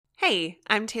Hey,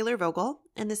 I'm Taylor Vogel,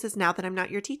 and this is Now That I'm Not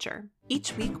Your Teacher.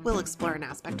 Each week, we'll explore an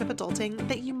aspect of adulting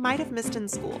that you might have missed in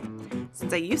school.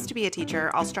 Since I used to be a teacher,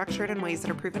 I'll structure it in ways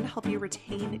that are proven to help you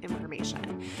retain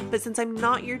information. But since I'm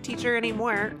not your teacher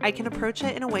anymore, I can approach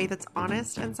it in a way that's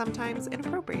honest and sometimes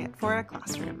inappropriate for a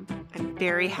classroom. I'm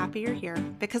very happy you're here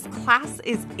because class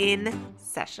is in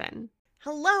session.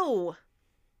 Hello!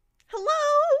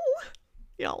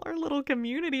 Y'all, our little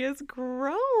community has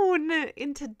grown.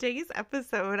 In today's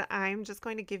episode, I'm just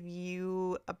going to give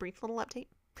you a brief little update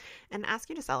and ask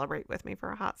you to celebrate with me for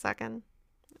a hot second.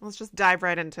 Let's just dive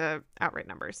right into outright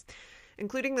numbers.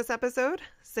 Including this episode,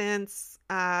 since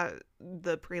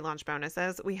the pre-launch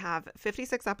bonuses, we have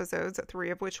 56 episodes, 3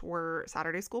 of which were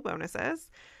Saturday School bonuses.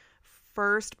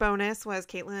 First bonus was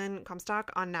Caitlin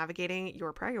Comstock on navigating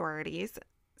your priorities.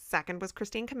 Second was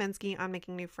Christine Kaminsky on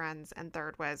making new friends. And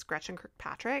third was Gretchen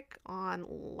Kirkpatrick on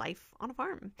life on a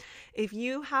farm. If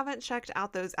you haven't checked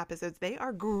out those episodes, they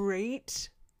are great.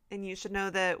 And you should know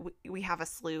that we have a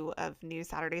slew of new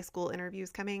Saturday School interviews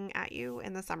coming at you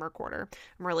in the summer quarter.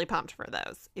 I'm really pumped for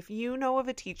those. If you know of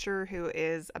a teacher who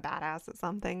is a badass at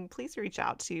something, please reach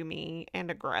out to me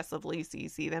and aggressively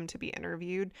CC them to be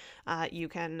interviewed. You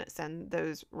can send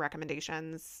those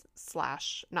recommendations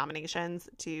 / nominations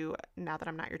to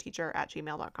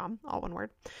nowthatimnotyourteacher@gmail.com, all one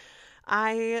word.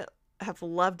 I have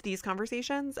loved these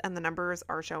conversations, and the numbers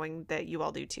are showing that you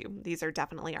all do too. These are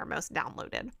definitely our most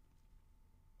downloaded.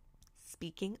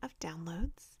 Speaking of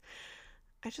downloads,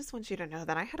 I just want you to know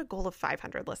that I had a goal of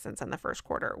 500 listens in the first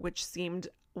quarter, which seemed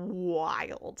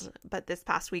wild. But this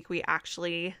past week, we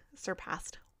actually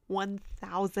surpassed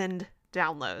 1,000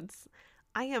 downloads.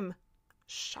 I am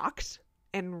shocked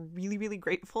and really, really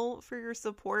grateful for your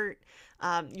support,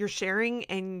 your sharing,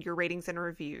 and your ratings and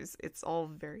reviews. It's all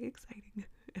very exciting,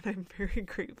 and I'm very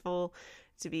grateful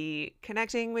to be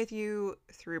connecting with you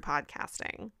through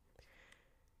podcasting.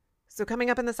 So coming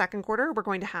up in the second quarter, we're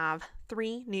going to have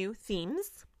 3 new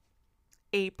themes.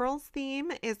 April's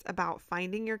theme is about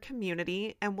finding your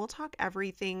community, and we'll talk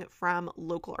everything from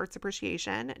local arts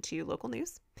appreciation to local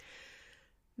news.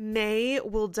 May,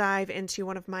 we'll dive into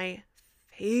one of my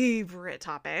favorite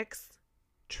topics,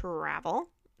 travel.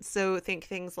 So think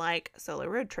things like solo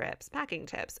road trips, packing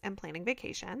tips, and planning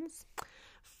vacations.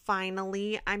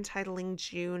 Finally, I'm titling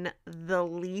June The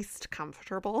Least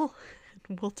Comfortable.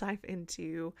 We'll dive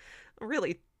into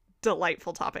really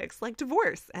delightful topics like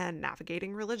divorce and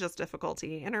navigating religious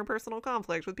difficulty, interpersonal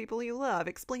conflict with people you love,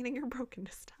 explaining your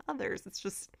brokenness to others. It's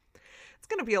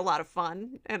going to be a lot of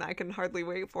fun, and I can hardly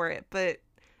wait for it. But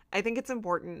I think it's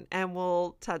important, and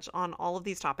we'll touch on all of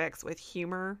these topics with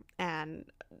humor and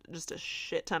just a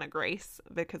shit ton of grace,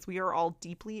 because we are all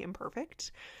deeply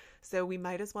imperfect. So we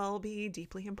might as well be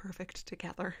deeply imperfect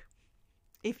together.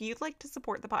 If you'd like to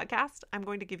support the podcast, I'm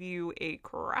going to give you a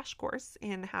crash course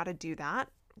in how to do that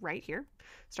right here,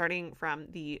 starting from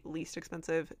the least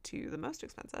expensive to the most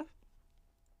expensive,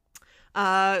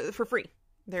 for free.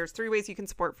 There's 3 ways you can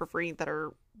support for free that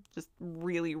are just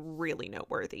really, really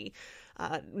noteworthy.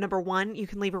 Number 1, you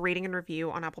can leave a rating and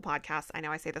review on Apple Podcasts. I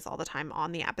know I say this all the time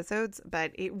on the episodes,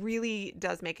 but it really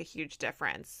does make a huge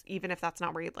difference, even if that's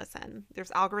not where you listen.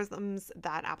 There's algorithms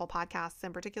that Apple Podcasts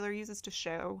in particular uses to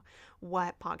show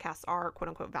what podcasts are quote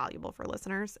unquote valuable for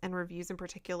listeners, and reviews in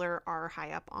particular are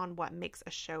high up on what makes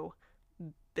a show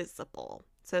visible.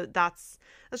 So that's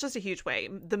just a huge way.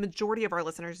 The majority of our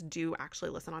listeners do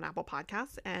actually listen on Apple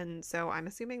Podcasts, and so I'm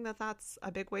assuming that that's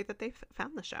a big way that they've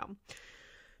found the show.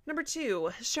 Number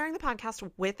 2, sharing the podcast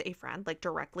with a friend, like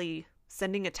directly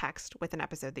sending a text with an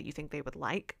episode that you think they would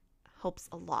like, helps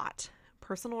a lot.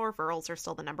 Personal referrals are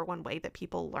still the number 1 way that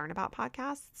people learn about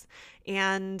podcasts,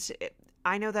 and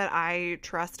I know that I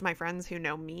trust my friends who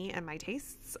know me and my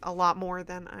tastes a lot more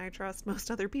than I trust most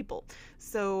other people.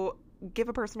 So give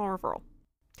a personal referral.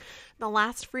 The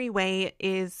last free way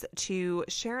is to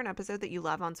share an episode that you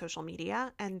love on social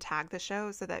media and tag the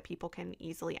show so that people can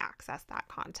easily access that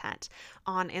content.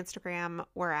 On Instagram,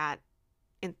 we're at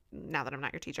Now That I'm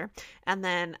Not Your Teacher. And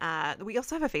then we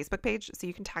also have a Facebook page, so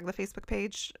you can tag the Facebook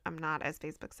page. I'm not as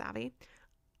Facebook savvy.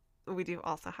 We do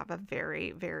also have a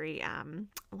very, very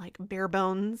like bare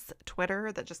bones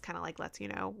Twitter that just kind of like lets you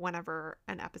know whenever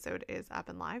an episode is up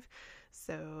and live.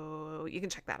 So you can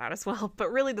check that out as well.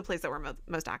 But really the place that we're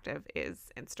most active is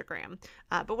Instagram.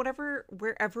 But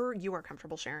wherever you are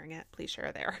comfortable sharing it, please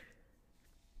share there.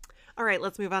 All right,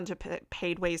 let's move on to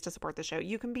paid ways to support the show.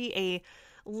 You can be a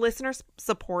listener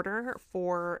supporter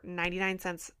for 99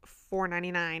 cents,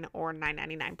 $4.99, or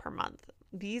 $9.99 per month.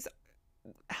 These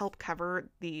help cover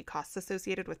the costs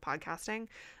associated with podcasting.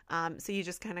 So you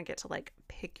just kind of get to like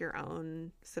pick your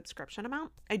own subscription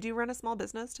amount. I do run a small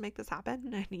business to make this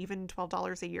happen, and even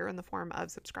 $12 a year in the form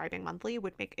of subscribing monthly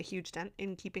would make a huge dent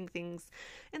in keeping things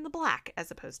in the black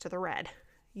as opposed to the red.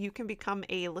 You can become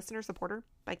a listener supporter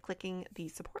by clicking the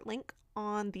support link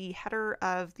on the header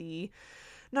of the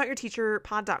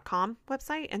notyourteacherpod.com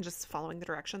website and just following the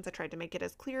directions. I tried to make it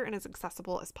as clear and as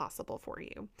accessible as possible for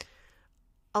you.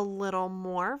 A little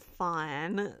more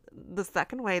fun, the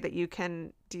second way that you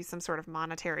can do some sort of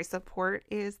monetary support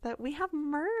is that we have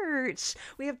merch.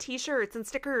 We have t-shirts and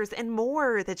stickers and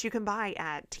more that you can buy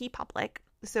at TeePublic.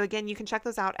 So again, you can check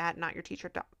those out at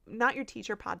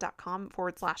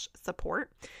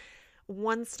notyourteacherpod.com/support.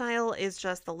 One style is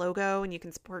just the logo and you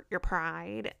can support your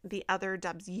pride. The other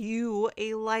dubs you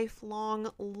a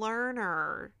lifelong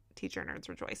learner. Teacher Nerds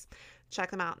Rejoice.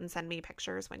 Check them out and send me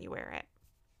pictures when you wear it.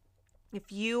 If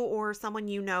you or someone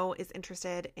you know is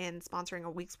interested in sponsoring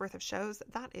a week's worth of shows,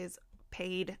 that is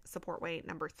paid support way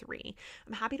number 3.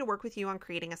 I'm happy to work with you on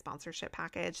creating a sponsorship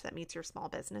package that meets your small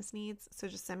business needs. So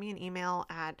just send me an email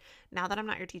at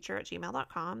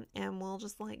nowthatimnotyourteacher@gmail.com and we'll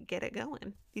just like get it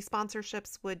going. These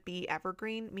sponsorships would be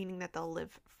evergreen, meaning that they'll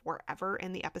live forever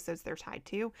in the episodes they're tied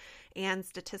to. And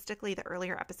statistically, the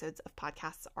earlier episodes of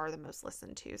podcasts are the most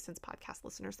listened to since podcast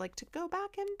listeners like to go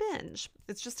back and binge.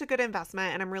 It's just a good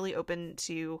investment, and I'm really open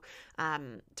to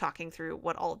talking through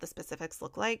what all of the specifics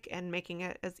look like and making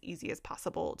it as easy as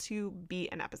possible to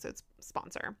be an episode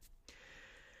sponsor.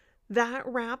 That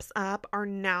wraps up our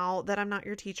Now That I'm Not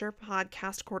Your Teacher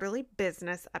podcast quarterly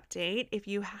business update. If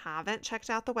you haven't checked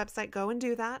out the website, go and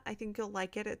do that. I think you'll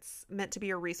like it. It's meant to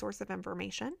be a resource of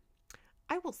information.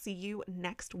 I will see you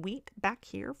next week back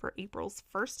here for April's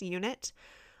first unit,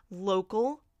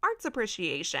 Local Arts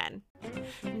Appreciation.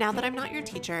 Now That I'm Not Your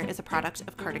Teacher is a product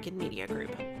of Cardigan Media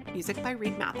Group. Music by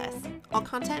Reed Mathis. All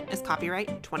content is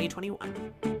copyright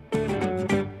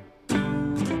 2021.